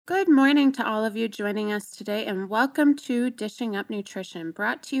Good morning to all of you joining us today, and welcome to Dishing Up Nutrition,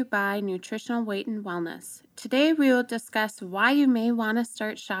 brought to you by Nutritional Weight and Wellness. Today we will discuss why you may want to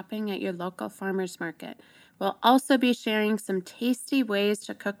start shopping at your local farmers market. We'll also be sharing some tasty ways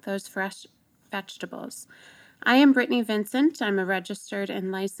to cook those fresh vegetables. I am Brittany Vincent. I'm a registered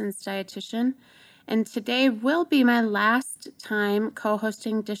and licensed dietitian, and today will be my last time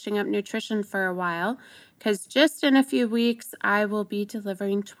co-hosting Dishing Up Nutrition for a while, because just in a few weeks, I will be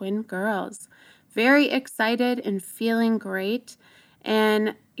delivering twin girls. Very excited and feeling great.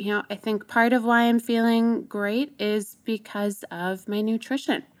 And, I think part of why I'm feeling great is because of my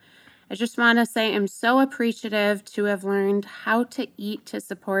nutrition. I just want to say I'm so appreciative to have learned how to eat to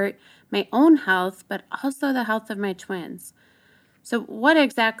support my own health, but also the health of my twins. So what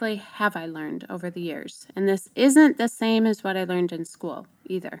exactly have I learned over the years? And this isn't the same as what I learned in school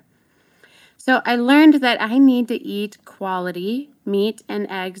either. So I learned that I need to eat quality meat and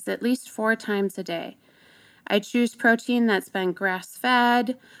eggs at least 4 times a day. I choose protein that's been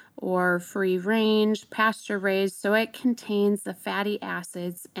grass-fed or free-range, pasture-raised, so it contains the fatty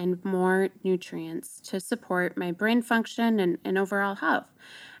acids and more nutrients to support my brain function and overall health.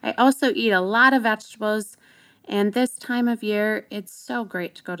 I also eat a lot of vegetables, and this time of year, it's so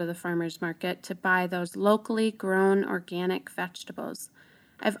great to go to the farmer's market to buy those locally grown organic vegetables.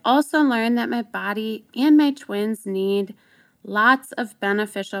 I've also learned that my body and my twins need lots of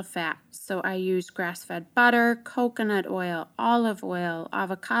beneficial fats. So I use grass-fed butter, coconut oil, olive oil,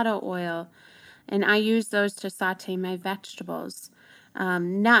 avocado oil, and I use those to saute my vegetables,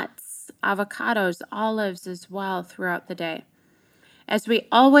 nuts, avocados, olives as well throughout the day. As we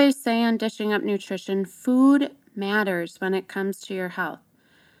always say on Dishing Up Nutrition, food matters when it comes to your health.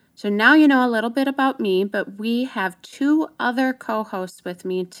 So now you know a little bit about me, but we have 2 other co-hosts with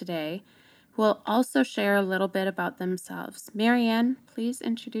me today who will also share a little bit about themselves. Marianne, please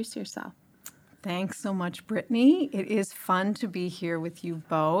introduce yourself. Thanks so much, Brittany. It is fun to be here with you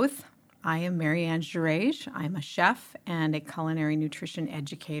both. I am Marianne Gerage. I'm a chef and a culinary nutrition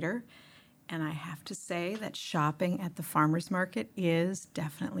educator. And I have to say that shopping at the farmer's market is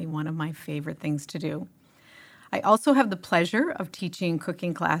definitely one of my favorite things to do. I also have the pleasure of teaching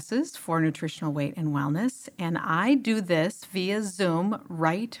cooking classes for Nutritional Weight and Wellness, and I do this via Zoom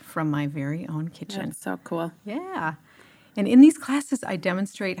right from my very own kitchen. That's so cool. Yeah. And in these classes, I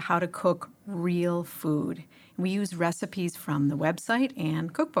demonstrate how to cook real food. We use recipes from the website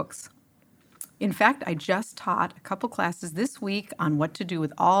and cookbooks. In fact, I just taught a couple classes this week on what to do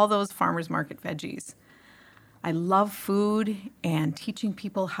with all those farmers market veggies. I love food and teaching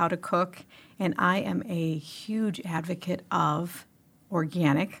people how to cook, and I am a huge advocate of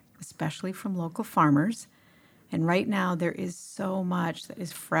organic, especially from local farmers. And right now, there is so much that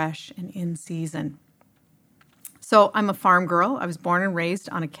is fresh and in season. So I'm a farm girl. I was born and raised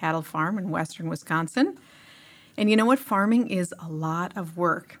on a cattle farm in western Wisconsin. And you know what? Farming is a lot of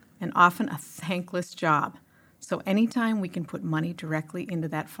work and often a thankless job. So anytime we can put money directly into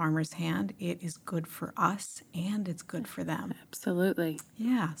that farmer's hand, it is good for us and it's good for them. Absolutely.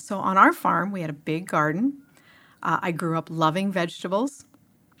 Yeah. So on our farm, we had a big garden. I grew up loving vegetables.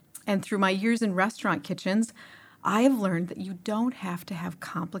 And through my years in restaurant kitchens, I have learned that you don't have to have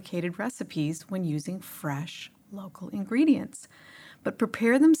complicated recipes when using fresh, local ingredients, but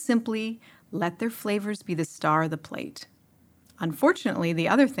prepare them simply, let their flavors be the star of the plate. Unfortunately, the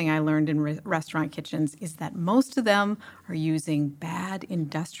other thing I learned in restaurant kitchens is that most of them are using bad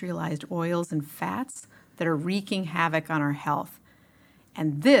industrialized oils and fats that are wreaking havoc on our health.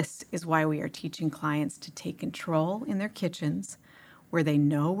 And this is why we are teaching clients to take control in their kitchens, where they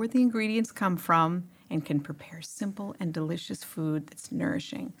know where the ingredients come from and can prepare simple and delicious food that's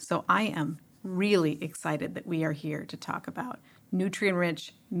nourishing. So I am really excited that we are here to talk about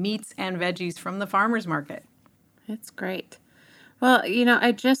nutrient-rich meats and veggies from the farmer's market. It's great. Well,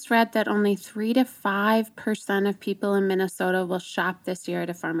 I just read that only 3 to 5% of people in Minnesota will shop this year at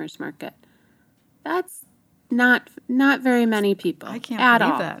a farmer's market. That's not very many people. I can't at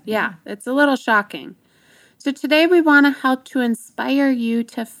believe all. that. Yeah, it's a little shocking. So today we want to help to inspire you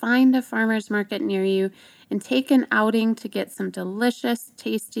to find a farmer's market near you and take an outing to get some delicious,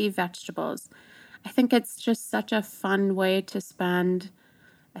 tasty vegetables. I think it's just such a fun way to spend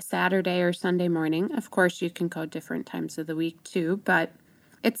a Saturday or Sunday morning. Of course, you can go different times of the week too, but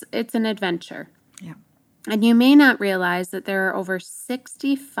it's an adventure. Yeah. And you may not realize that there are over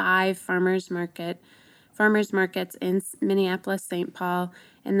 65 farmers markets in Minneapolis, St. Paul,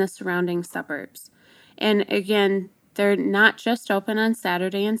 and the surrounding suburbs. And again, they're not just open on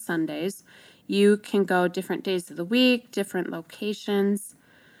Saturday and Sundays. You can go different days of the week, different locations.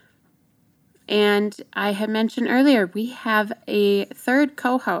 And I had mentioned earlier, we have a third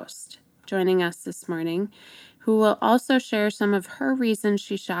co-host joining us this morning who will also share some of her reasons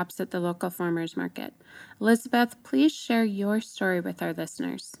she shops at the local farmers market. Elizabeth, please share your story with our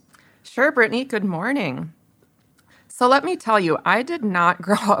listeners. Sure, Brittany. Good morning. So let me tell you, I did not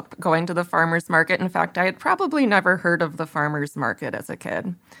grow up going to the farmer's market. In fact, I had probably never heard of the farmer's market as a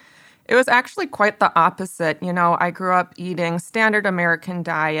kid. It was actually quite the opposite. You know, I grew up eating standard American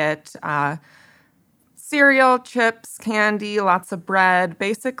diet, cereal, chips, candy, lots of bread,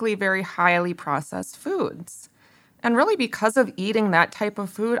 basically very highly processed foods. And really, because of eating that type of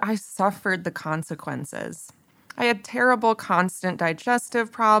food, I suffered the consequences. I had terrible constant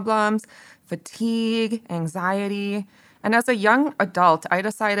digestive problems, fatigue, anxiety. And as a young adult, I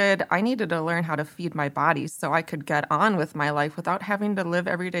decided I needed to learn how to feed my body so I could get on with my life without having to live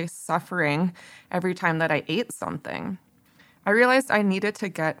every day suffering every time that I ate something. I realized I needed to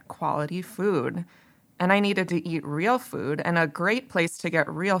get quality food and I needed to eat real food. And a great place to get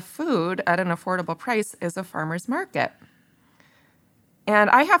real food at an affordable price is a farmer's market.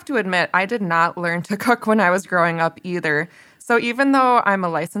 And I have to admit, I did not learn to cook when I was growing up either. So even though I'm a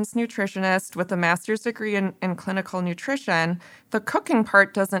licensed nutritionist with a master's degree in clinical nutrition, the cooking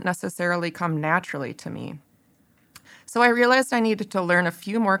part doesn't necessarily come naturally to me. So I realized I needed to learn a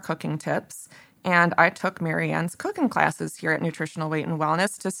few more cooking tips, and I took Mary Ann's cooking classes here at Nutritional Weight and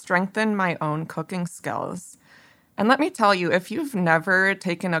Wellness to strengthen my own cooking skills. And let me tell you, if you've never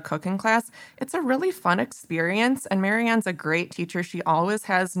taken a cooking class, it's a really fun experience. And Mary Ann's a great teacher. She always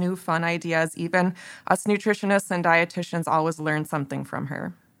has new fun ideas. Even us nutritionists and dietitians always learn something from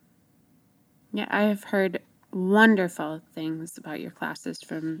her. Yeah, I have heard wonderful things about your classes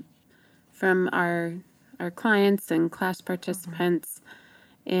from our clients and class participants,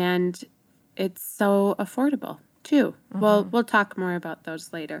 and it's so affordable too. We'll talk more about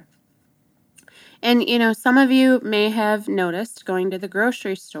those later. And you know, some of you may have noticed going to the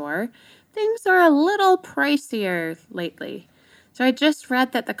grocery store, things are a little pricier lately. So I just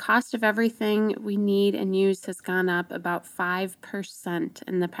read that the cost of everything we need and use has gone up about 5%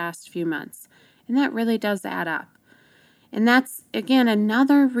 in the past few months. And that really does add up. And that's, again,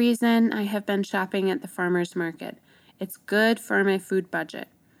 another reason I have been shopping at the farmer's market. It's good for my food budget.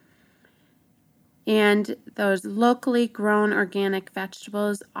 And those locally grown organic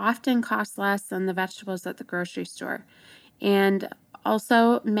vegetables often cost less than the vegetables at the grocery store. And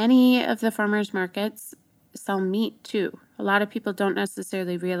also, many of the farmers markets sell meat too. A lot of people don't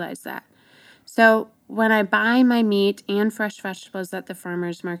necessarily realize that. So when I buy my meat and fresh vegetables at the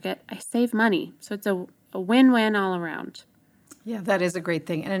farmers market, I save money. So it's a win-win all around. Yeah, that is a great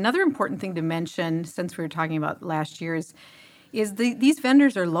thing. And another important thing to mention, since we were talking about last year's, is these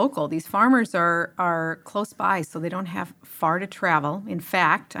vendors are local. These farmers are close by, so they don't have far to travel. In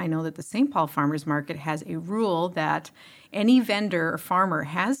fact, I know that the St. Paul Farmers Market has a rule that any vendor or farmer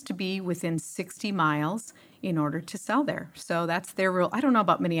has to be within 60 miles in order to sell there. So that's their rule. I don't know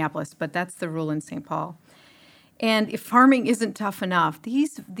about Minneapolis, but that's the rule in St. Paul. And if farming isn't tough enough,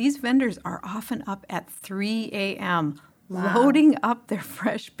 these vendors are often up at 3 a.m. loading up their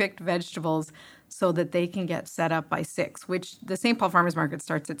fresh picked vegetables so that they can get set up by 6, which the St. Paul Farmers Market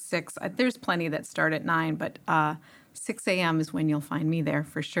starts at 6. There's plenty that start at 9, but 6 a.m. is when you'll find me there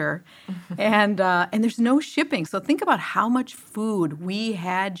for sure. And there's no shipping. So think about how much food we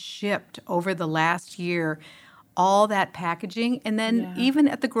had shipped over the last year, all that packaging. And then even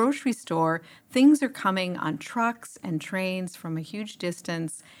at the grocery store, things are coming on trucks and trains from a huge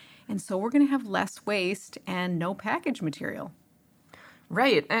distance. And so we're going to have less waste and no package material.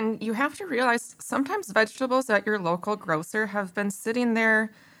 Right. And you have to realize sometimes vegetables at your local grocer have been sitting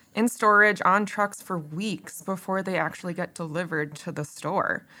there in storage on trucks for weeks before they actually get delivered to the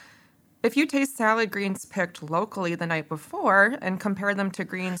store. If you taste salad greens picked locally the night before and compare them to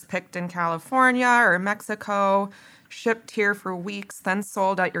greens picked in California or Mexico, shipped here for weeks, then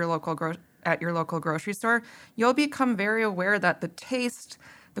sold at your local grocery store, you'll become very aware that the taste,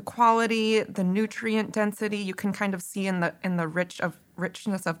 the quality, the nutrient density, you can kind of see in the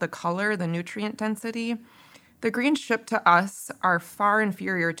richness of the color, the nutrient density. The greens shipped to us are far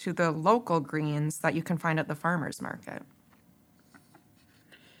inferior to the local greens that you can find at the farmer's market.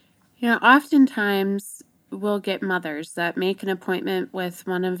 You know, oftentimes we'll get mothers that make an appointment with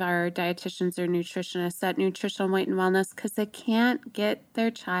one of our dietitians or nutritionists at Nutritional Weight and Wellness because they can't get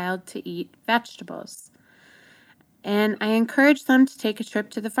their child to eat vegetables. And I encourage them to take a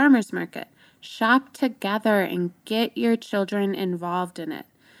trip to the farmer's market. Shop together and get your children involved in it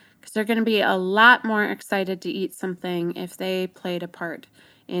because they're going to be a lot more excited to eat something if they played a part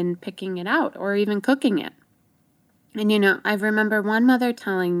in picking it out or even cooking it. And, you know, I remember one mother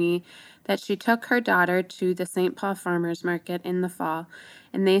telling me that she took her daughter to the St. Paul Farmers Market in the fall,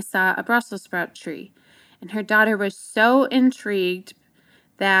 and they saw a Brussels sprout tree. And her daughter was so intrigued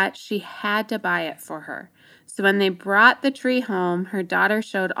that she had to buy it for her. So when they brought the tree home, her daughter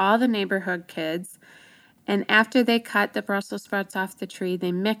showed all the neighborhood kids. And after they cut the Brussels sprouts off the tree,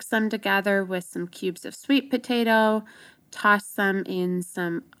 they mixed them together with some cubes of sweet potato, tossed them in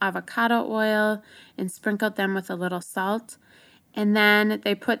some avocado oil, and sprinkled them with a little salt. And then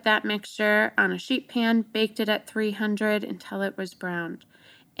they put that mixture on a sheet pan, baked it at 300 until it was browned.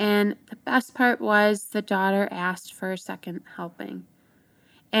 And the best part was the daughter asked for a second helping.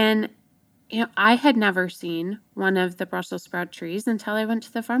 And I had never seen one of the Brussels sprout trees until I went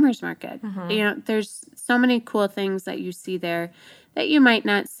to the farmer's market. There's so many cool things that you see there that you might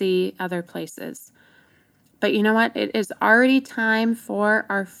not see other places. But you know what? It is already time for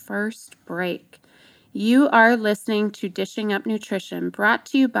our first break. You are listening to Dishing Up Nutrition, brought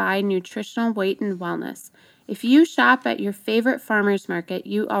to you by Nutritional Weight and Wellness. If you shop at your favorite farmer's market,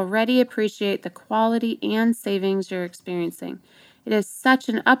 you already appreciate the quality and savings you're experiencing. It is such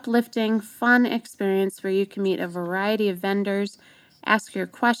an uplifting, fun experience where you can meet a variety of vendors, ask your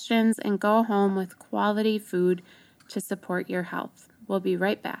questions, and go home with quality food to support your health. We'll be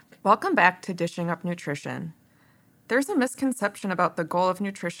right back. Welcome back to Dishing Up Nutrition. There's a misconception about the goal of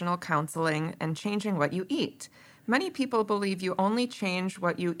nutritional counseling and changing what you eat. Many people believe you only change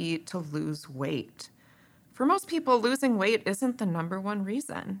what you eat to lose weight. For most people, losing weight isn't the number one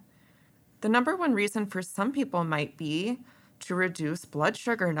reason. The number one reason for some people might be to reduce blood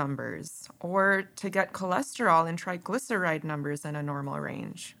sugar numbers, or to get cholesterol and triglyceride numbers in a normal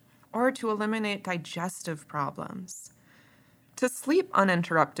range, or to eliminate digestive problems, to sleep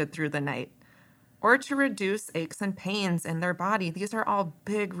uninterrupted through the night, or to reduce aches and pains in their body. These are all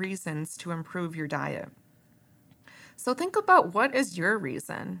big reasons to improve your diet. So think about, what is your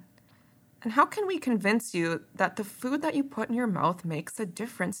reason? And how can we convince you that the food that you put in your mouth makes a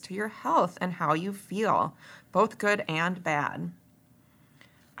difference to your health and how you feel, both good and bad?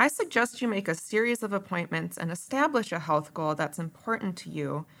 I suggest you make a series of appointments and establish a health goal that's important to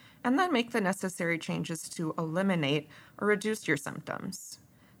you, and then make the necessary changes to eliminate or reduce your symptoms.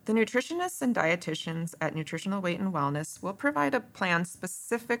 The nutritionists and dietitians at Nutritional Weight and Wellness will provide a plan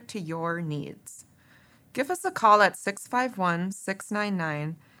specific to your needs. Give us a call at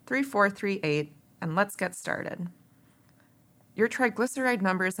 651-699-3438 and let's get started. Your triglyceride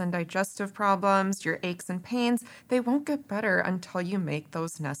numbers and digestive problems, your aches and pains, they won't get better until you make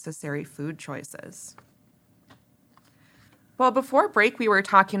those necessary food choices. Well, before break, we were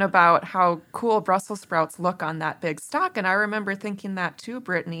talking about how cool Brussels sprouts look on that big stalk, and I remember thinking that too,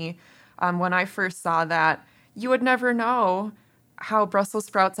 Brittany, when I first saw that. You would never know how Brussels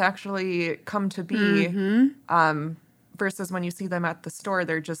sprouts actually come to be, versus when you see them at the store,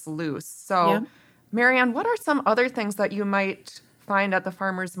 they're just loose. So, yep. Marianne, what are some other things that you might find at the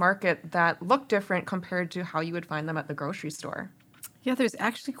farmer's market that look different compared to how you would find them at the grocery store? Yeah, there's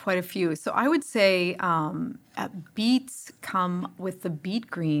actually quite a few. So I would say beets come with the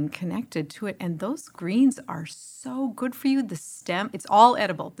beet green connected to it, and those greens are so good for you. The stem, it's all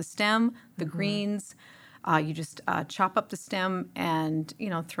edible. The stem, the greens, you just chop up the stem and,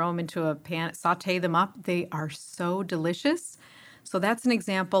 throw them into a pan, saute them up. They are so delicious. So that's an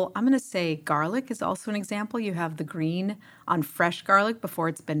example. I'm going to say garlic is also an example. You have the green on fresh garlic before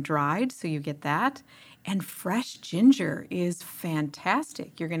it's been dried, so you get that. And fresh ginger is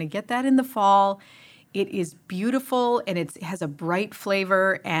fantastic. You're going to get that in the fall. It is beautiful, and it has a bright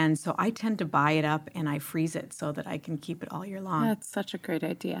flavor, and so I tend to buy it up and I freeze it so that I can keep it all year long. That's such a great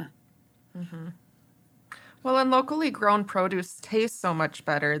idea. Mm-hmm. Well, and locally grown produce tastes so much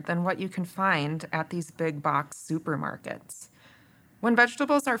better than what you can find at these big box supermarkets. When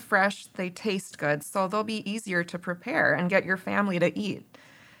vegetables are fresh, they taste good, so they'll be easier to prepare and get your family to eat.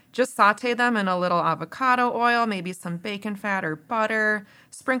 Just saute them in a little avocado oil, maybe some bacon fat or butter,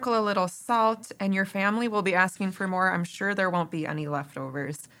 sprinkle a little salt, and your family will be asking for more. I'm sure there won't be any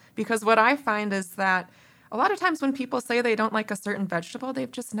leftovers. Because what I find is that a lot of times when people say they don't like a certain vegetable, they've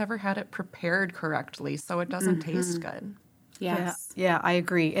just never had it prepared correctly, so it doesn't taste good. Yes. Yeah, I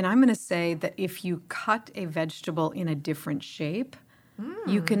agree. And I'm going to say that if you cut a vegetable in a different shape,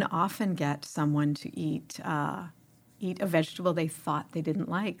 you can often get someone to eat a vegetable they thought they didn't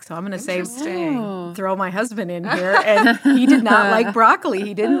like. So I'm going to say, throw my husband in here, and he did not like broccoli.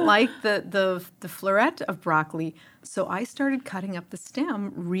 He didn't like the floret of broccoli. So I started cutting up the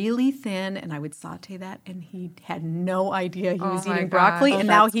stem really thin, and I would saute that, and he had no idea he was eating broccoli, and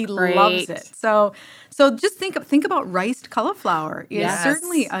now he loves it. So just think about riced cauliflower is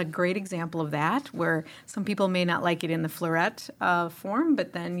certainly a great example of that, where some people may not like it in the floret form,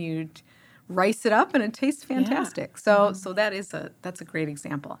 but then you'd rice it up and it tastes fantastic. So that's a great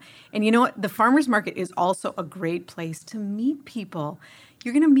example. And you know what? The farmers market is also a great place to meet people.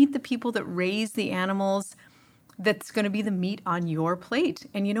 You're going to meet the people that raise the animals that's going to be the meat on your plate.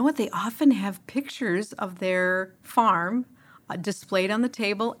 And you know what? They often have pictures of their farm displayed on the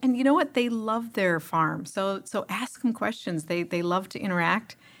table. And you know what? They love their farm. So ask them questions. They love to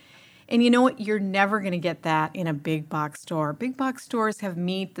interact. And you know what? You're never going to get that in a big box store. Big box stores have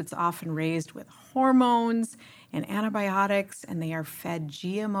meat that's often raised with hormones and antibiotics, and they are fed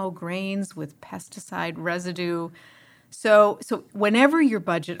GMO grains with pesticide residue. So whenever your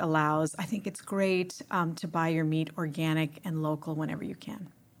budget allows, I think it's great to buy your meat organic and local whenever you can.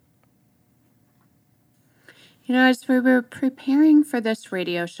 You know, as we were preparing for this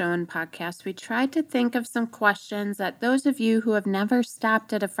radio show and podcast, we tried to think of some questions that those of you who have never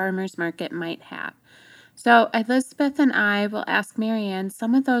stopped at a farmer's market might have. So Elizabeth and I will ask Marianne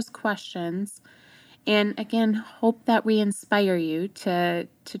some of those questions, and again, hope that we inspire you to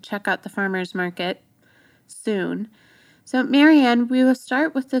check out the farmer's market soon. So Marianne, we will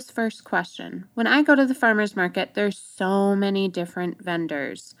start with this first question. When I go to the farmer's market, there's so many different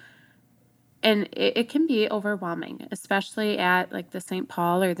vendors. And it can be overwhelming, especially at like the St.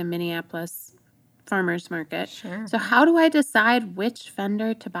 Paul or the Minneapolis farmers market. Sure. So how do I decide which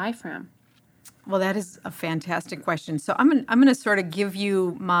vendor to buy from? Well, that is a fantastic question. So I'm going to sort of give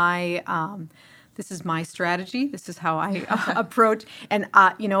you my, this is my strategy. This is how I approach. And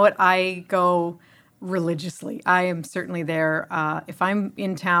you know what? I go religiously. I am certainly there. If I'm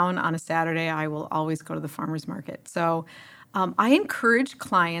in town on a Saturday, I will always go to the farmer's market. So I encourage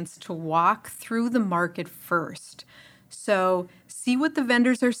clients to walk through the market first. So see what the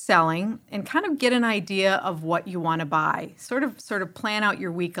vendors are selling and kind of get an idea of what you want to buy. Sort of plan out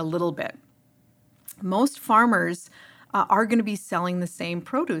your week a little bit. Most farmers are going to be selling the same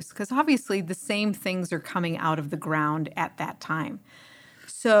produce because obviously the same things are coming out of the ground at that time.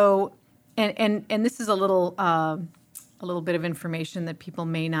 So, and this is a little bit of information that people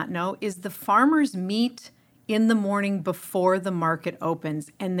may not know, is the farmers meet in the morning before the market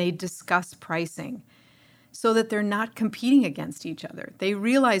opens and they discuss pricing so that they're not competing against each other. They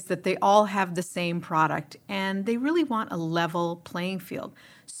realize that they all have the same product and they really want a level playing field.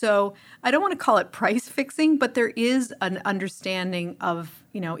 So I don't want to call it price fixing, but there is an understanding of,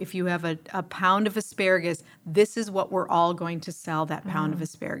 you know, if you have a pound of asparagus, this is what we're all going to sell that pound of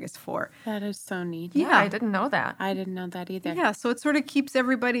asparagus for. That is so neat. Yeah, I didn't know that. I didn't know that either. Yeah, so it sort of keeps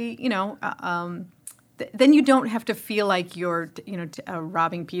everybody, you know, then you don't have to feel like you're, you know,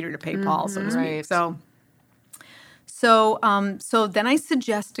 robbing Peter to pay Paul, so to speak. Right. So then I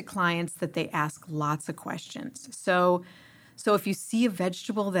suggest to clients that they ask lots of questions. So if you see a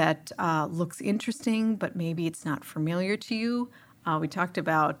vegetable that looks interesting, but maybe it's not familiar to you, we talked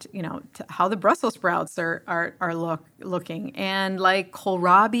about, you know, how the Brussels sprouts are looking, and like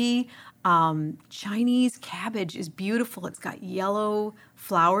kohlrabi. Chinese cabbage is beautiful. It's got yellow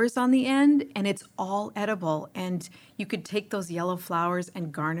flowers on the end and it's all edible. And you could take those yellow flowers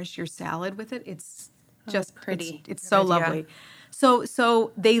and garnish your salad with it. It's just pretty. It's so lovely.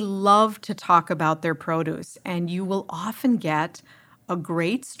 So they love to talk about their produce, and you will often get a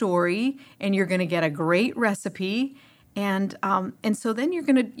great story and you're going to get a great recipe. And so then you're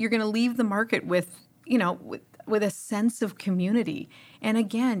going to leave the market with, you know, with a sense of community. And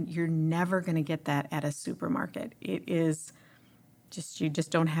again, you're never going to get that at a supermarket. It is just, you just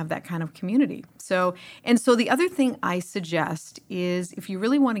don't have that kind of community. So the other thing I suggest is if you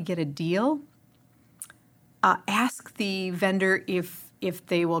really want to get a deal, ask the vendor if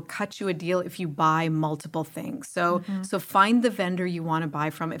they will cut you a deal if you buy multiple things. So find the vendor you want to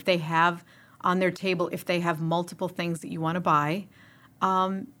buy from. If they have on their table, if they have multiple things that you want to buy,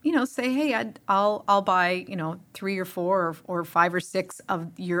 you know, say, hey, I'll buy, you know, 3 or 4 or 5 or 6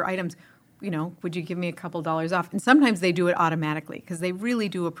 of your items. You know, would you give me a couple dollars off? And sometimes they do it automatically because they really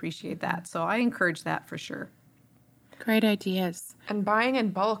do appreciate that. So I encourage that for sure. Great ideas. And buying in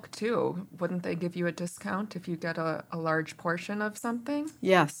bulk, too. Wouldn't they give you a discount if you get a large portion of something?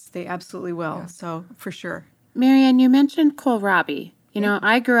 Yes, they absolutely will. Yeah. So for sure. Marianne, you mentioned kohlrabi. You know,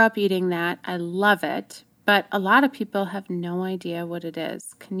 I grew up eating that. I love it. But a lot of people have no idea what it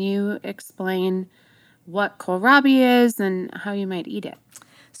is. Can you explain what kohlrabi is and how you might eat it?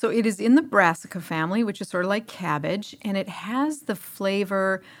 So it is in the brassica family, which is sort of like cabbage, and it has the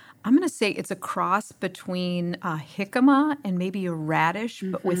flavor, I'm going to say it's a cross between jicama and maybe a radish,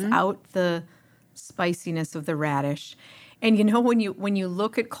 but without the spiciness of the radish. And you know, when you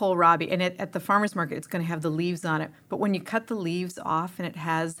look at kohlrabi, and at the farmer's market, it's going to have the leaves on it, but when you cut the leaves off and it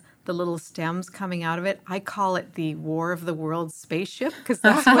has the little stems coming out of it. I call it the War of the Worlds spaceship because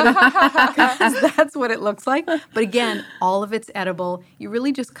that's what it looks like. But again, all of it's edible. You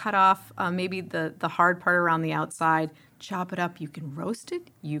really just cut off maybe the hard part around the outside, chop it up. You can roast it.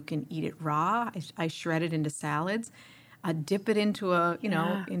 You can eat it raw. I shred it into salads. Dip it into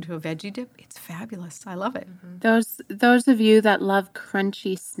into a veggie dip. It's fabulous. I love it. Those of you that love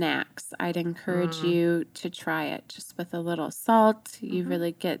crunchy snacks, I'd encourage you to try it. Just with a little salt, you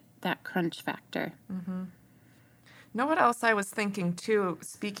really get that crunch factor. Know what else I was thinking too?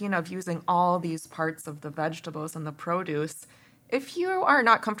 Speaking of using all these parts of the vegetables and the produce, if you are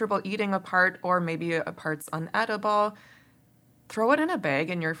not comfortable eating a part or maybe a part's unedible, throw it in a bag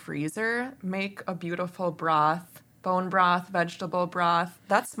in your freezer. Make a beautiful broth. Bone broth, vegetable broth.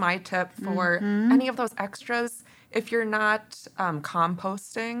 That's my tip for any of those extras. If you're not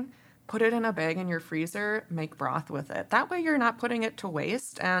composting, put it in a bag in your freezer, make broth with it. That way you're not putting it to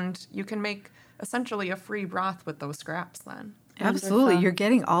waste, and you can make essentially a free broth with those scraps then. Absolutely. Wonderful. You're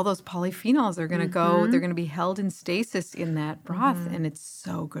getting all those polyphenols. They're going to go, they're going to be held in stasis in that broth, and it's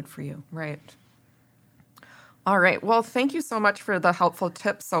so good for you. Right. All right. Well, thank you so much for the helpful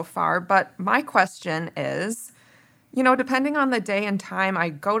tips so far. But my question is, depending on the day and time I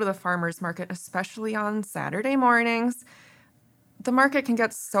go to the farmer's market, especially on Saturday mornings, the market can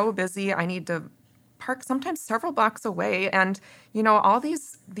get so busy. I need to park sometimes several blocks away. And, all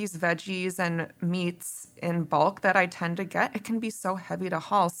these veggies and meats in bulk that I tend to get, it can be so heavy to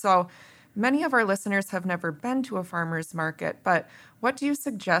haul. So many of our listeners have never been to a farmer's market, but what do you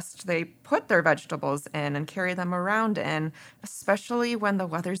suggest they put their vegetables in and carry them around in, especially when the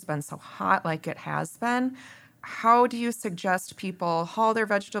weather's been so hot like it has been? How do you suggest people haul their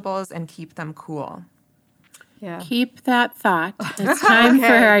vegetables and keep them cool? Yeah. Keep that thought. It's time for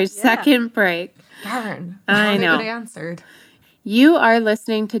our second break. Darn. I know. Even answered. You are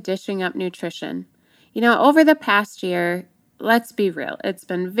listening to Dishing Up Nutrition. Over the past year, let's be real, it's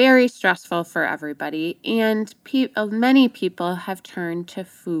been very stressful for everybody, and many people have turned to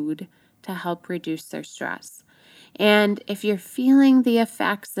food to help reduce their stress. And if you're feeling the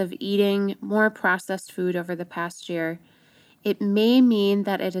effects of eating more processed food over the past year, it may mean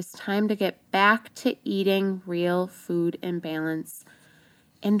that it is time to get back to eating real food in balance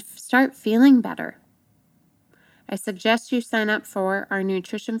and start feeling better. I suggest you sign up for our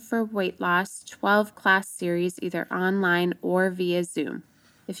Nutrition for Weight Loss 12-class series either online or via Zoom.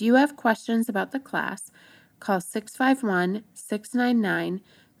 If you have questions about the class, call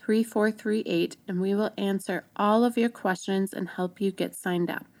 651-699-3438 and we will answer all of your questions and help you get signed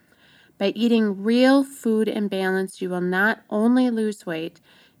up. By eating real food in balance, you will not only lose weight,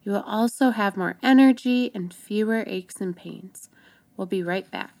 you will also have more energy and fewer aches and pains. We'll be right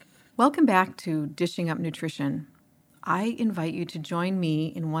back. Welcome back to Dishing Up Nutrition. I invite you to join me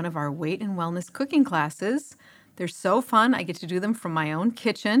in one of our weight and wellness cooking classes. They're so fun. I get to do them from my own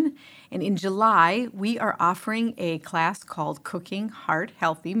kitchen. And in July, we are offering a class called Cooking Heart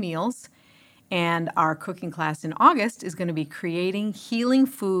Healthy Meals. And our cooking class in August is going to be creating healing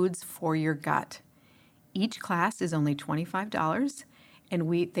foods for your gut. Each class is only $25,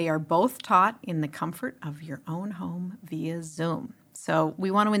 and they are both taught in the comfort of your own home via Zoom. So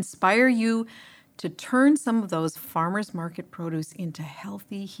we want to inspire you to turn some of those farmers market produce into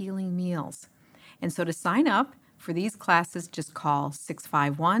healthy, healing meals. And so to sign up for these classes, just call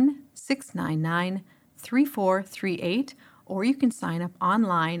 651-699-3438, or you can sign up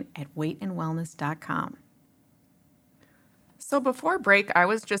online at weightandwellness.com. So before break, I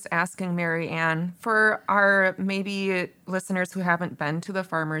was just asking Mary Ann, for our maybe listeners who haven't been to the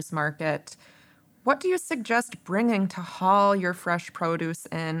farmer's market, what do you suggest bringing to haul your fresh produce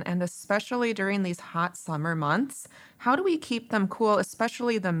in, and especially during these hot summer months? How do we keep them cool,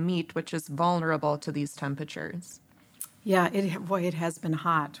 especially the meat, which is vulnerable to these temperatures? Yeah, it has been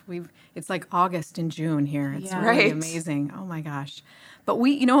hot. It's like August and June here. It's really Right. amazing. Oh my gosh. But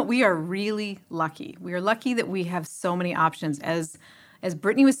we are really lucky. We are lucky that we have so many options. As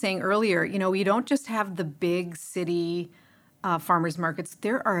Brittany was saying earlier, we don't just have the big city farmers markets.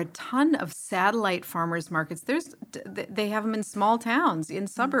 There are a ton of satellite farmers markets. They have them in small towns, in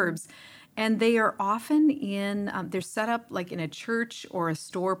suburbs. And they are often they're set up like in a church or a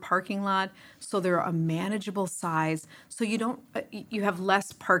store parking lot, so they're a manageable size. So you have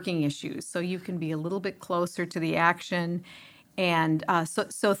less parking issues, so you can be a little bit closer to the action. And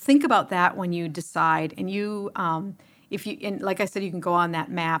so think about that when you decide. And like I said, you can go on that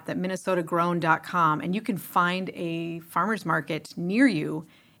map, that minnesotagrown.com, and you can find a farmer's market near you,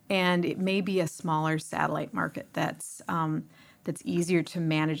 and it may be a smaller satellite market that's that's easier to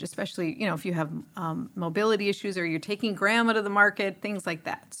manage, especially, if you have mobility issues or you're taking grandma to the market, things like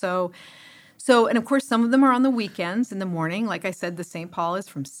that. And of course, some of them are on the weekends in the morning. Like I said, the St. Paul is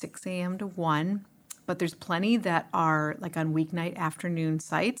from 6 a.m. to 1, but there's plenty that are like on weeknight afternoon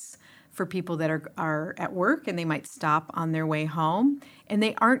sites for people that are at work and they might stop on their way home. And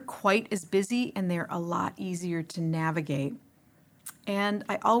they aren't quite as busy and they're a lot easier to navigate. And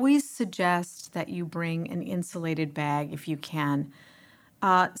I always suggest that you bring an insulated bag if you can.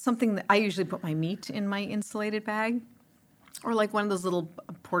 Something that I usually put my meat in my insulated bag, or like one of those little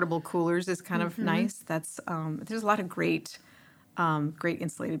portable coolers is kind of nice. That's there's a lot of great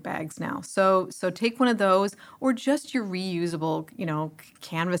insulated bags now. So take one of those, or just your reusable,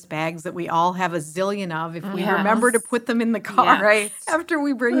 canvas bags that we all have a zillion of if we remember to put them in the car Right. after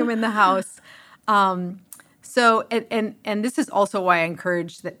we bring them in the house. So this is also why I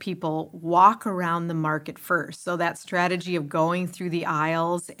encourage that people walk around the market first. So that strategy of going through the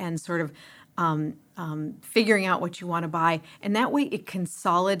aisles and sort of figuring out what you want to buy, and that way it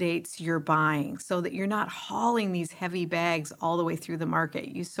consolidates your buying so that you're not hauling these heavy bags all the way through the market.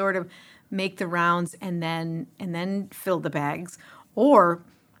 You sort of make the rounds and then fill the bags. Or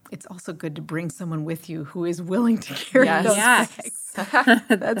it's also good to bring someone with you who is willing to carry those bags.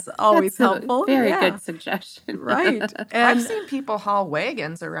 That's always helpful. Very good suggestion. Right. I've seen people haul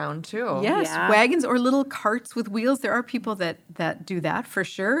wagons around too. Yes, wagons or little carts with wheels. There are people that do that for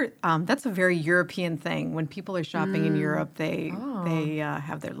sure. That's a very European thing. When people are shopping in Europe, they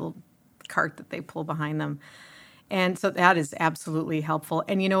have their little cart that they pull behind them. And so that is absolutely helpful.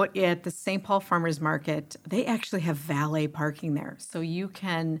 And you know what? At the St. Paul Farmers Market, they actually have valet parking there. So you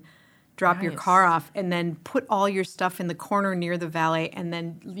can drop your car off and then put all your stuff in the corner near the valet, and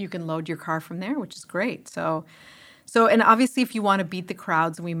then you can load your car from there, which is great. So and obviously if you want to beat the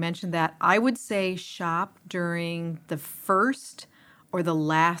crowds, and we mentioned that, I would say shop during the first or the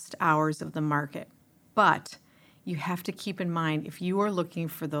last hours of the market. But you have to keep in mind, if you are looking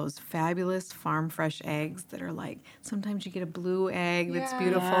for those fabulous farm fresh eggs that are like, sometimes you get a blue egg that's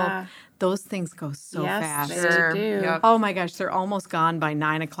beautiful. Yeah. Those things go so fast. Yes, they do. Yep. Oh my gosh, they're almost gone by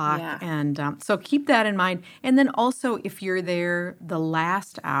 9 o'clock. Yeah. And so keep that in mind. And then also, if you're there the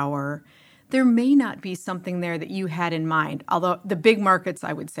last hour, there may not be something there that you had in mind. Although the big markets,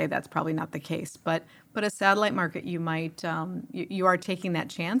 I would say that's probably not the case. But a satellite market, you might, you are taking that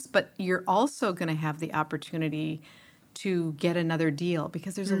chance, but you're also going to have the opportunity to get another deal,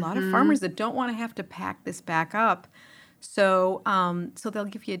 because there's a lot of farmers that don't want to have to pack this back up. So they'll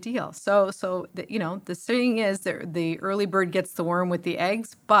give you a deal. So the saying is that the early bird gets the worm with the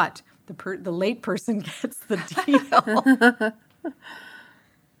eggs, but the late person gets the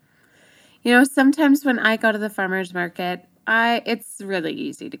deal. Sometimes when I go to the farmer's market, it's really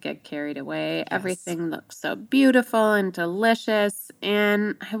easy to get carried away. Yes. Everything looks so beautiful and delicious,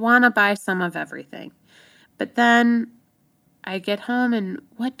 and I want to buy some of everything. But then I get home, and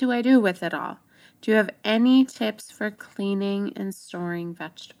what do I do with it all? Do you have any tips for cleaning and storing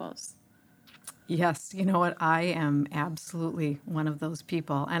vegetables? Yes, you know what? I am absolutely one of those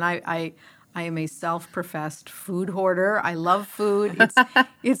people. And I am a self-professed food hoarder. I love food.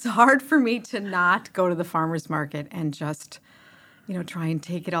 It's hard for me to not go to the farmer's market and just, try and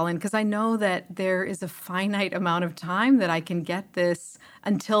take it all in, because I know that there is a finite amount of time that I can get this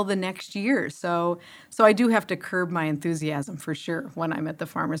until the next year. So I do have to curb my enthusiasm for sure when I'm at the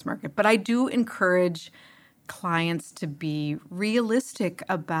farmer's market. But I do encourage clients to be realistic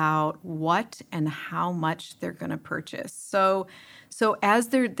about what and how much they're going to purchase. So as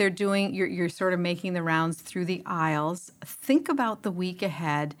they're doing, you're sort of making the rounds through the aisles, think about the week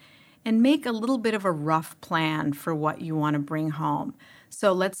ahead and make a little bit of a rough plan for what you want to bring home.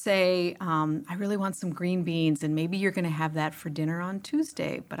 So let's say I really want some green beans, and maybe you're going to have that for dinner on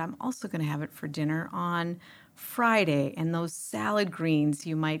Tuesday, but I'm also going to have it for dinner on Friday. And those salad greens,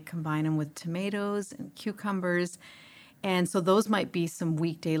 you might combine them with tomatoes and cucumbers. And so those might be some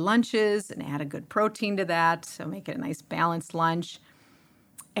weekday lunches, and add a good protein to that. So make it a nice balanced lunch.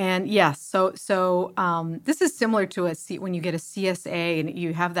 And yes, so this is similar to when you get a CSA and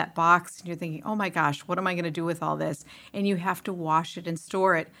you have that box and you're thinking, oh my gosh, what am I going to do with all this? And you have to wash it and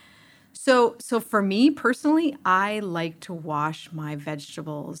store it. So for me personally, I like to wash my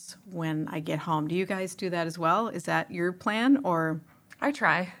vegetables when I get home. Do you guys do that as well? Is that your plan, or? I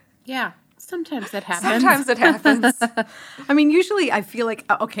try. Yeah, sometimes it happens. Sometimes it happens. I mean, usually I feel like,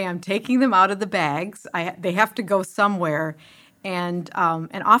 okay, I'm taking them out of the bags. They have to go somewhere. And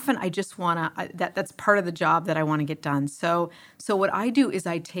often I just want to, that's part of the job that I want to get done. So what I do is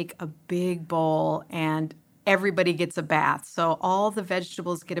I take a big bowl and everybody gets a bath. So all the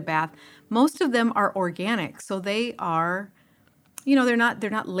vegetables get a bath. Most of them are organic. So they are they're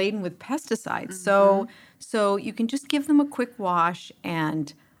not laden with pesticides. So you can just give them a quick wash,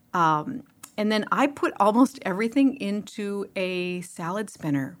 and then I put almost everything into a salad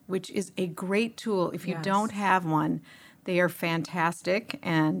spinner, which is a great tool. If you don't have one, they are fantastic,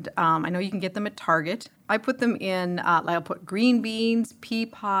 and I know you can get them at Target. I put them in. I'll put green beans, pea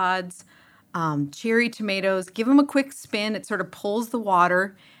pods, cherry tomatoes. Give them a quick spin. It sort of pulls the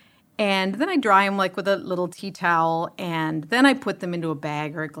water. And then I dry them like with a little tea towel, and then I put them into a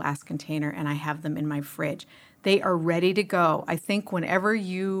bag or a glass container, and I have them in my fridge. They are ready to go. I think whenever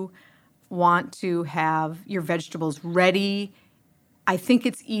you want to have your vegetables ready, I think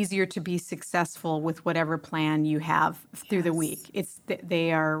it's easier to be successful with whatever plan you have through the week.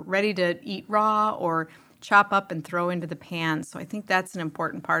 They are ready to eat raw or chop up and throw into the pan. So I think that's an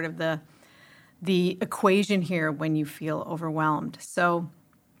important part of the equation here when you feel overwhelmed.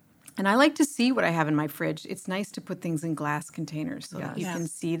 And I like to see what I have in my fridge. It's nice to put things in glass containers so that you can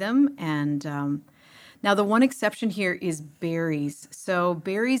see them. And now the one exception here is berries. So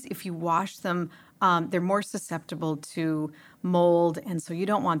berries, if you wash them, they're more susceptible to mold, and so you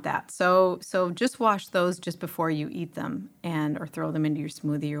don't want that. So just wash those just before you eat them, or throw them into your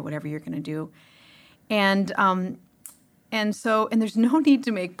smoothie or whatever you're going to do. And there's no need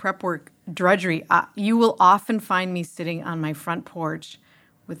to make prep work drudgery. You will often find me sitting on my front porch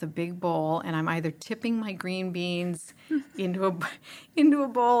with a big bowl, and I'm either tipping my green beans into a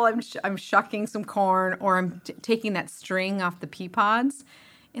bowl. I'm shucking some corn, or I'm taking that string off the pea pods,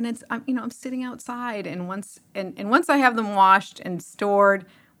 and I'm sitting outside. And once I have them washed and stored,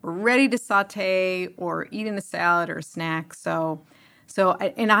 we're ready to saute or eat in a salad or a snack.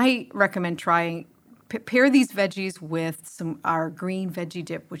 I recommend pair these veggies with our green veggie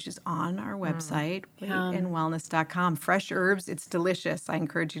dip, which is on our website, weightandwellness.com. Fresh herbs. It's delicious. I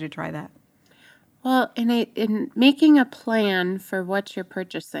encourage you to try that. Well, in making a plan for what you're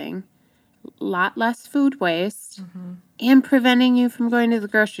purchasing, a lot less food waste, and preventing you from going to the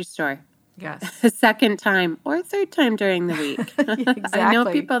grocery store. Yes. A second time or third time during the week. Exactly. I know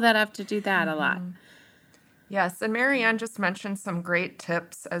people that have to do that a lot. Yes, and Marianne just mentioned some great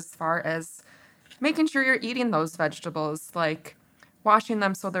tips as far as making sure you're eating those vegetables, like washing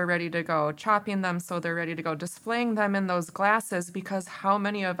them so they're ready to go, chopping them so they're ready to go, displaying them in those glasses, because how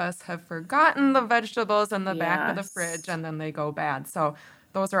many of us have forgotten the vegetables in the back of the fridge and then they go bad. So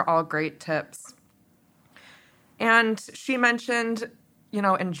those are all great tips. And she mentioned,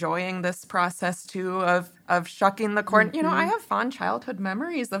 enjoying this process too of shucking the corn. I have fond childhood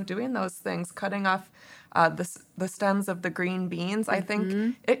memories of doing those things, cutting off the stems of the green beans. I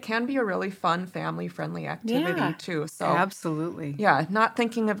think it can be a really fun, family-friendly activity too. So absolutely. Yeah, not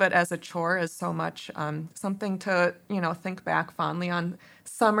thinking of it as a chore is so much something to, think back fondly on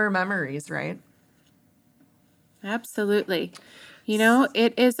summer memories, right? Absolutely.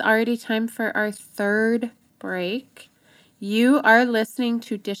 It is already time for our third break. You are listening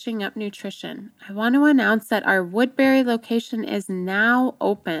to Dishing Up Nutrition. I want to announce that our Woodbury location is now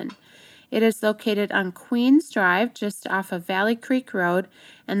open. It is located on Queens Drive, just off of Valley Creek Road,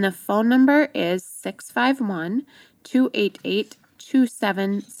 and the phone number is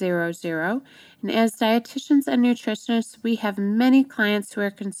 651-288-2700. And as dietitians and nutritionists, we have many clients who are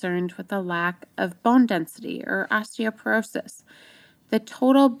concerned with the lack of bone density or osteoporosis. The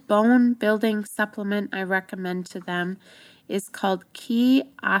total bone building supplement I recommend to them is called Key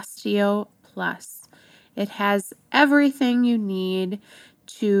Osteo Plus. It has everything you need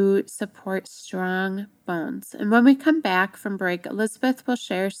to support strong bones. And when we come back from break, Elizabeth will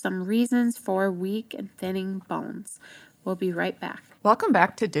share some reasons for weak and thinning bones. We'll be right back. Welcome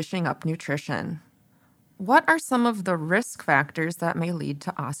back to Dishing Up Nutrition. What are some of the risk factors that may lead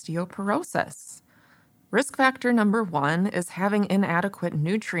to osteoporosis? Risk factor number 1 is having inadequate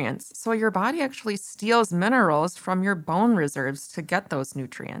nutrients. So your body actually steals minerals from your bone reserves to get those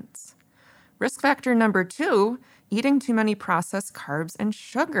nutrients. Risk factor number 2, eating too many processed carbs and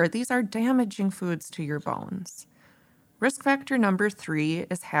sugar. These are damaging foods to your bones. Risk factor number 3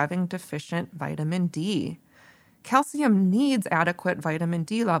 is having deficient vitamin D. Calcium needs adequate vitamin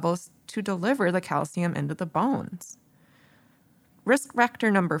D levels to deliver the calcium into the bones. Risk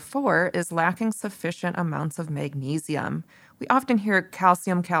factor number 4 is lacking sufficient amounts of magnesium. We often hear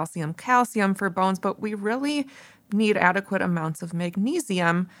calcium, calcium, calcium for bones, but we really need adequate amounts of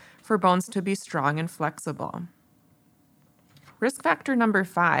magnesium for bones to be strong and flexible. Risk factor number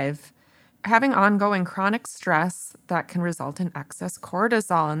 5, having ongoing chronic stress that can result in excess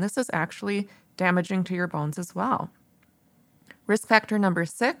cortisol, and this is actually damaging to your bones as well. Risk factor number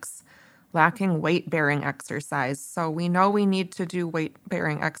 6, lacking weight-bearing exercise. So we know we need to do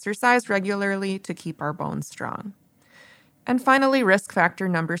weight-bearing exercise regularly to keep our bones strong. And finally, risk factor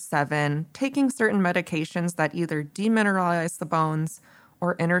number 7, taking certain medications that either demineralize the bones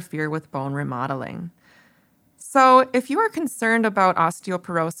or interfere with bone remodeling. So, if you are concerned about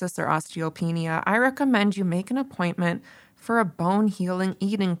osteoporosis or osteopenia, I recommend you make an appointment for a bone healing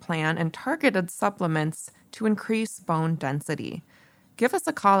eating plan and targeted supplements to increase bone density. Give us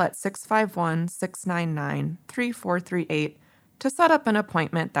a call at 651-699-3438 to set up an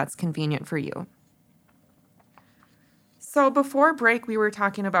appointment that's convenient for you. So before break, we were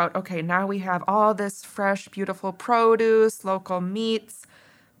talking about, okay, now we have all this fresh, beautiful produce, local meats.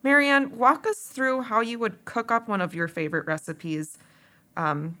 Marianne, walk us through how you would cook up one of your favorite recipes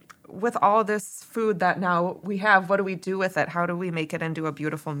with all this food that now we have. What do we do with it? How do we make it into a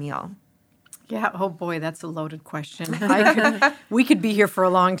beautiful meal? Yeah, oh boy, that's a loaded question. We could be here for a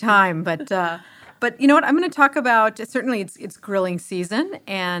long time, but you know what? I'm going to talk about, certainly it's grilling season,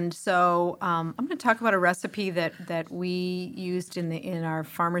 and so I'm going to talk about a recipe that we used in our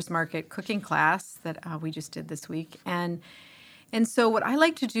farmers market cooking class that we just did this week, and so what I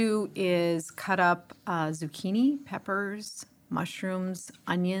like to do is cut up zucchini, peppers, mushrooms,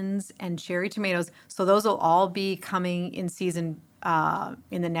 onions, and cherry tomatoes. So those will all be coming in season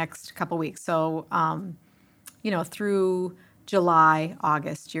in the next couple weeks. So, through July,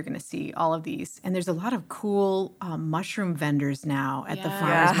 August, you're going to see all of these. And there's a lot of cool mushroom vendors now at the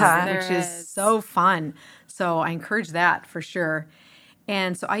farmers market, which is so fun. So I encourage that for sure.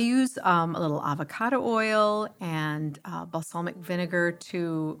 And so I use a little avocado oil and balsamic vinegar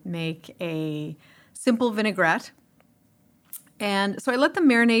to make a simple vinaigrette. And so I let them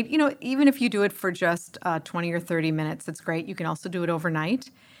marinate, even if you do it for just 20 or 30 minutes, that's great. You can also do it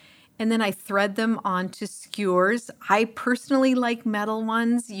overnight. And then I thread them onto skewers. I personally like metal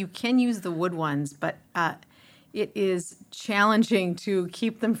ones. You can use the wood ones, but it is challenging to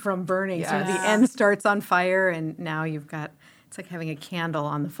keep them from burning. Yes. So the end starts on fire, and now it's like having a candle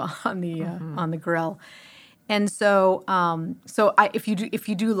on the grill. And so, if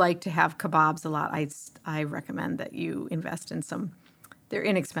you do like to have kebabs a lot, I recommend that you invest in some. They're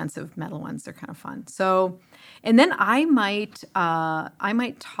inexpensive metal ones. They're kind of fun. So, and then I might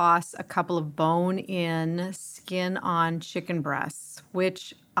toss a couple of bone-in, skin-on chicken breasts,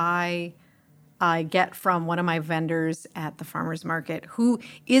 which I get from one of my vendors at the farmers market, who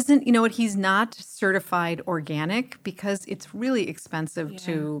isn't, he's not certified organic because it's really expensive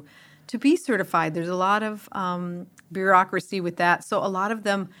to be certified. There's a lot of bureaucracy with that. So a lot of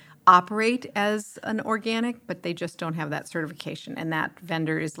them operate as an organic, but they just don't have that certification. And that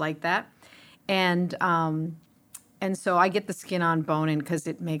vendor is like that. And so I get the skin on bone in because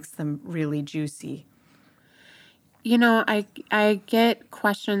it makes them really juicy. I get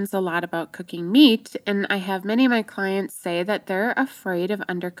questions a lot about cooking meat, and I have many of my clients say that they're afraid of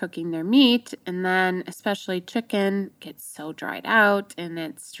undercooking their meat, and then especially chicken gets so dried out, and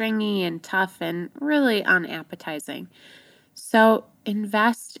it's stringy and tough and really unappetizing. So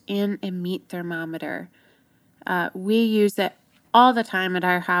invest in a meat thermometer. We use it all the time at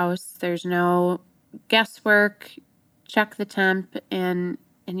our house. There's no guesswork. Check the temp, and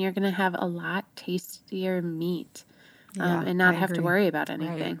you're going to have a lot tastier meat. And not have to worry about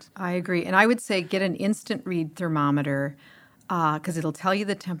anything. Right. I agree. And I would say get an instant read thermometer because it'll tell you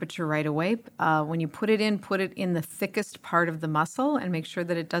the temperature right away. When you put it in the thickest part of the muscle and make sure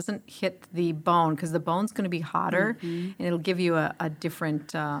that it doesn't hit the bone because the bone's going to be hotter and it'll give you a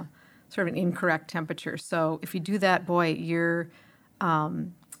different, sort of an incorrect temperature. So if you do that, boy, you'll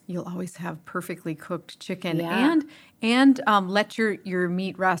always have perfectly cooked chicken and let your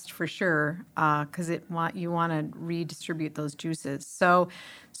meat rest for sure because you want to redistribute those juices. So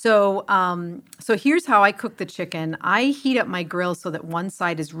here's how I cook the chicken. I heat up my grill so that one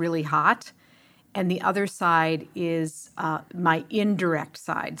side is really hot and the other side is my indirect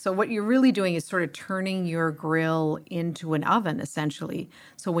side. So what you're really doing is sort of turning your grill into an oven, essentially.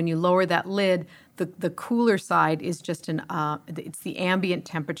 So when you lower that lid, the cooler side is just it's the ambient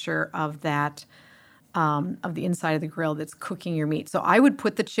temperature of that of the inside of the grill that's cooking your meat. So I would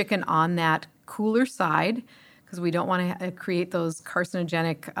put the chicken on that cooler side because we don't want to create those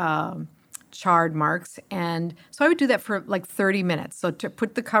carcinogenic charred marks. And so I would do that for like 30 minutes. So to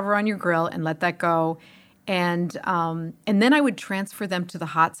put the cover on your grill and let that go. And then I would transfer them to the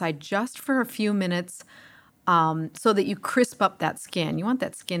hot side just for a few minutes so that you crisp up that skin. You want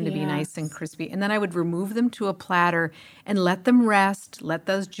that skin to be nice and crispy. And then I would remove them to a platter and let them rest, let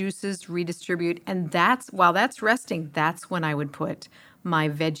those juices redistribute. And while that's resting, that's when I would put my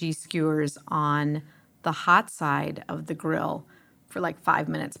veggie skewers on the hot side of the grill for like 5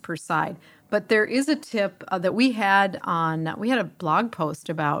 minutes per side. But there is a tip that we had a blog post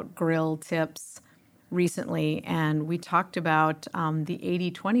about grill tips recently, and we talked about the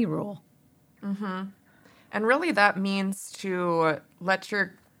 80-20 rule. And really that means to let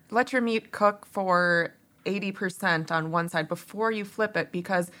your meat cook for 80% on one side before you flip it,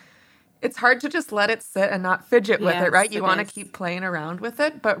 because it's hard to just let it sit and not fidget with it, right? You want to keep playing around with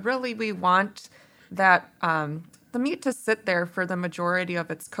it, but really we want that the meat to sit there for the majority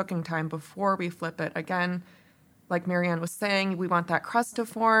of its cooking time before we flip it. Again, like Marianne was saying, we want that crust to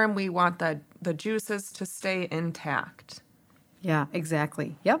form. We want the juices to stay intact. Yeah,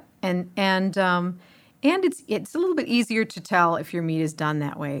 exactly. Yep. And it's a little bit easier to tell if your meat is done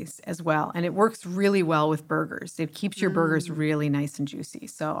that way as well. And it works really well with burgers. It keeps your burgers really nice and juicy.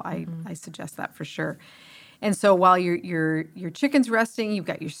 So I suggest that for sure. And so while your chicken's resting, you've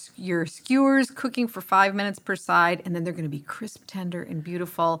got your skewers cooking for 5 minutes per side, and then they're going to be crisp, tender, and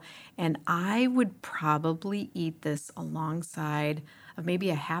beautiful. And I would probably eat this alongside of maybe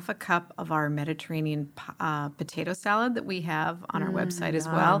a half a cup of our Mediterranean potato salad that we have on our website as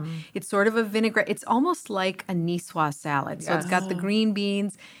well. It's sort of a vinaigrette. It's almost like a niçoise salad. So it's got the green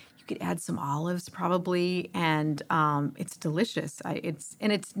beans. You could add some olives probably, and it's delicious. It's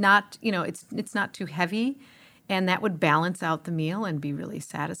not it's not too heavy, and that would balance out the meal and be really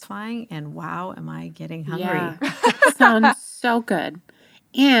satisfying. And wow, am I getting hungry? Yeah. Sounds so good.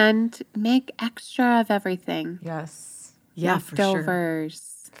 And make extra of everything. Yes. Yeah, for sure.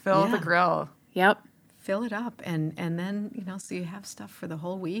 Leftovers. Fill the grill. Yep. Fill it up, and then so you have stuff for the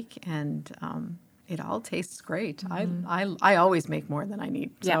whole week, and it all tastes great. I always make more than I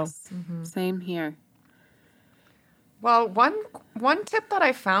need. Yes. Same here. Well, one tip that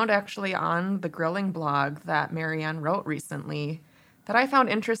I found actually on the grilling blog that Marianne wrote recently that I found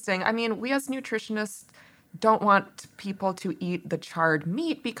interesting. I mean, we as nutritionists don't want people to eat the charred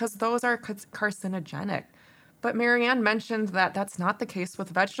meat because those are carcinogenic. But Marianne mentioned that that's not the case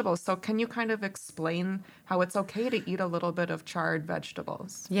with vegetables. So can you kind of explain how it's okay to eat a little bit of charred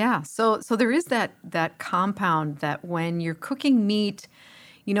vegetables? Yeah. So there is that compound that when you're cooking meat,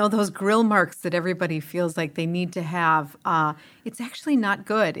 those grill marks that everybody feels like they need to have, it's actually not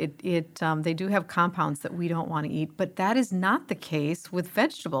good. They do have compounds that we don't want to eat, but that is not the case with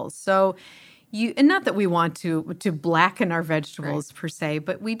vegetables. So and not that we want to blacken our vegetables per se,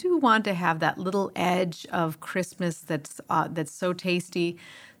 but we do want to have that little edge of crispness that's so tasty.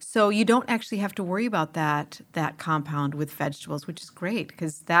 So you don't actually have to worry about that compound with vegetables, which is great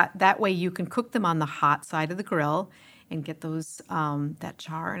because that way you can cook them on the hot side of the grill and get those that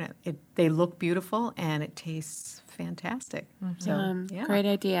char, and they look beautiful and it tastes fantastic. So Great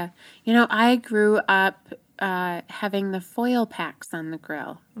idea. I grew up having the foil packs on the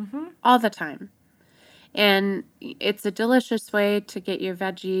grill all the time. And it's a delicious way to get your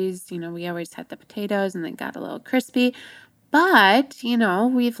veggies. We always had the potatoes and they got a little crispy. But,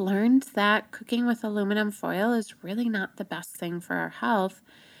 we've learned that cooking with aluminum foil is really not the best thing for our health.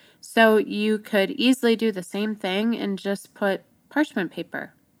 So you could easily do the same thing and just put parchment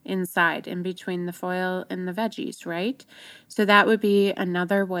paper inside in between the foil and the veggies, right? So that would be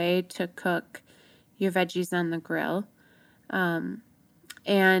another way to cook your veggies on the grill. And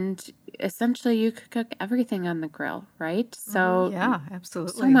essentially you could cook everything on the grill, right? So yeah,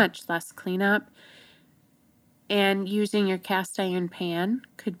 absolutely. So much less cleanup. And using your cast iron pan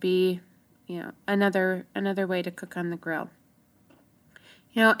could be, another way to cook on the grill.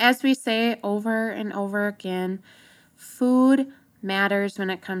 As we say over and over again, food matters when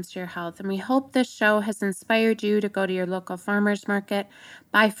it comes to your health. And we hope this show has inspired you to go to your local farmer's market,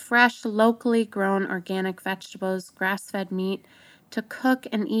 buy fresh, locally grown organic vegetables, grass-fed meat to cook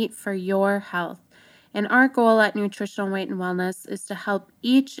and eat for your health. And our goal at Nutritional Weight and Wellness is to help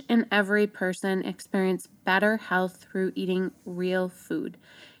each and every person experience better health through eating real food.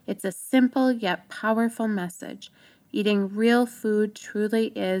 It's a simple yet powerful message. Eating real food truly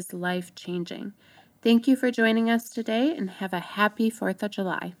is life-changing. Thank you for joining us today and have a happy 4th of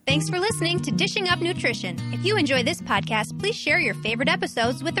July. Thanks for listening to Dishing Up Nutrition. If you enjoy this podcast, please share your favorite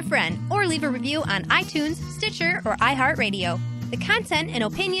episodes with a friend or leave a review on iTunes, Stitcher, or iHeartRadio. The content and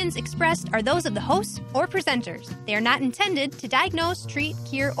opinions expressed are those of the hosts or presenters. They are not intended to diagnose, treat,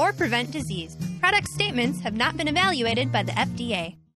 cure, or prevent disease. Product statements have not been evaluated by the FDA.